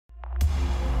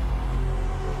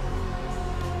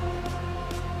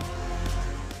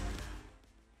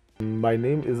My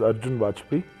name is Arjun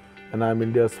Vajpai and I am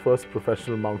India's first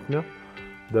professional mountaineer.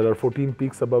 There are 14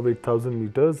 peaks above 8,000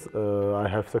 meters. I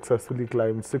have successfully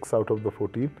climbed 6 out of the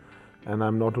 14, and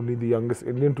I'm not only the youngest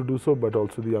Indian to do so but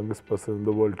also the youngest person in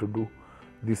the world to do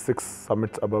these 6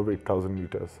 summits above 8,000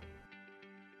 meters.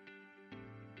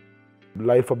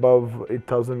 Life above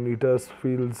 8,000 meters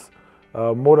feels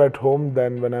more at home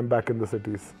than when I'm back in the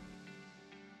cities.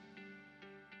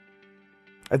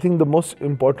 I think the most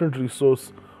important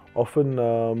resource, often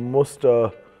most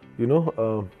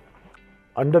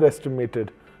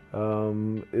underestimated,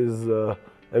 is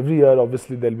every year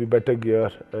obviously there'll be better gear,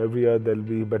 every year there'll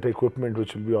be better equipment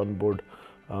which will be on board,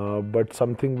 but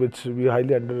something which we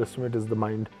highly underestimate is the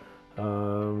mind.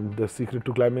 The secret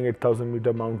to climbing 8,000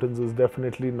 meter mountains is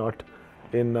definitely not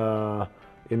in the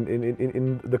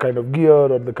kind of gear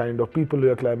or the kind of people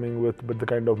you are climbing with, but the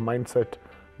kind of mindset,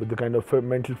 with the kind of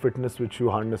mental fitness which you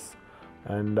harness.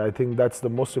 And I think that's the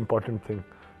most important thing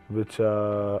which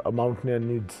a mountaineer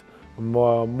needs.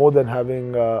 More than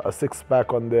having a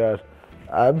six-pack on their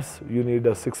abs, you need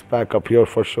a six-pack up here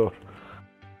for sure.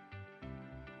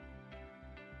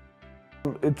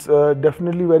 It's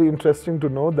definitely very interesting to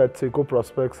know that Seco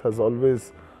Prospects has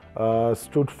always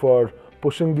stood for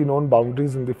pushing the known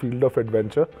boundaries in the field of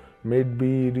adventure, may it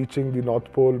be reaching the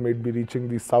North Pole, may it be reaching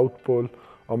the South Pole,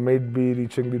 or may it be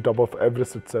reaching the top of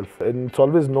Everest itself. And it's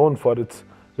always known for its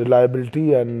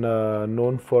reliability and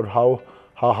known for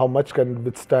how much can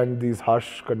withstand these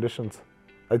harsh conditions.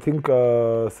 I think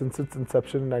since its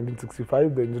inception in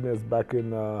 1965, the engineers back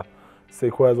in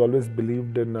Seco has always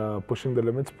believed in pushing the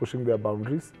limits, pushing their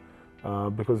boundaries,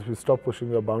 because if you stop pushing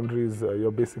your boundaries,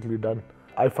 you're basically done.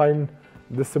 I find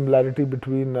this similarity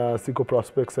between Seco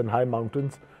Prospects and high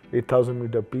mountains, 8,000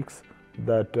 meter peaks,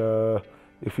 that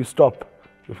if you stop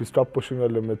pushing your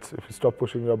limits, if you stop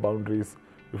pushing your boundaries,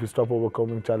 if you stop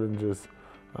overcoming challenges,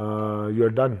 you're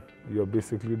done. You're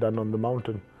basically done on the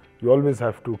mountain. You always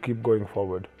have to keep going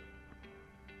forward.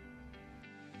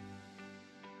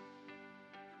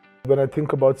 When I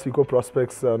think about Seco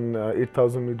Prospects on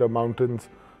 8,000 meter mountains,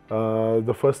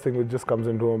 the first thing which just comes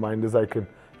into my mind is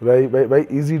very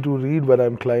easy to read when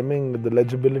I'm climbing. The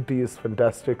legibility is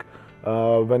fantastic.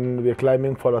 When we're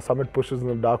climbing for our summit pushes in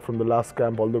the dark from the last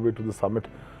camp all the way to the summit,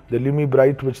 the Lumi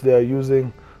Bright which they are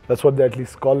using, that's what they at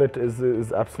least call it,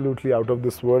 is absolutely out of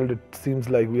this world. It seems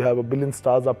like we have a billion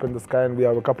stars up in the sky and we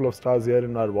have a couple of stars here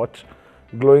in our watch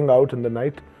glowing out in the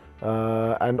night.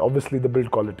 And obviously the build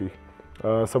quality.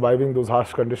 Surviving those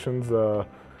harsh conditions,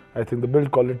 I think the build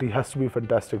quality has to be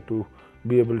fantastic to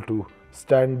be able to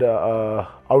stand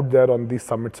out there on these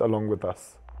summits along with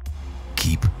us.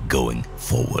 Keep going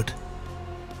forward.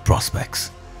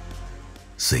 Prospects.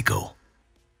 Seco.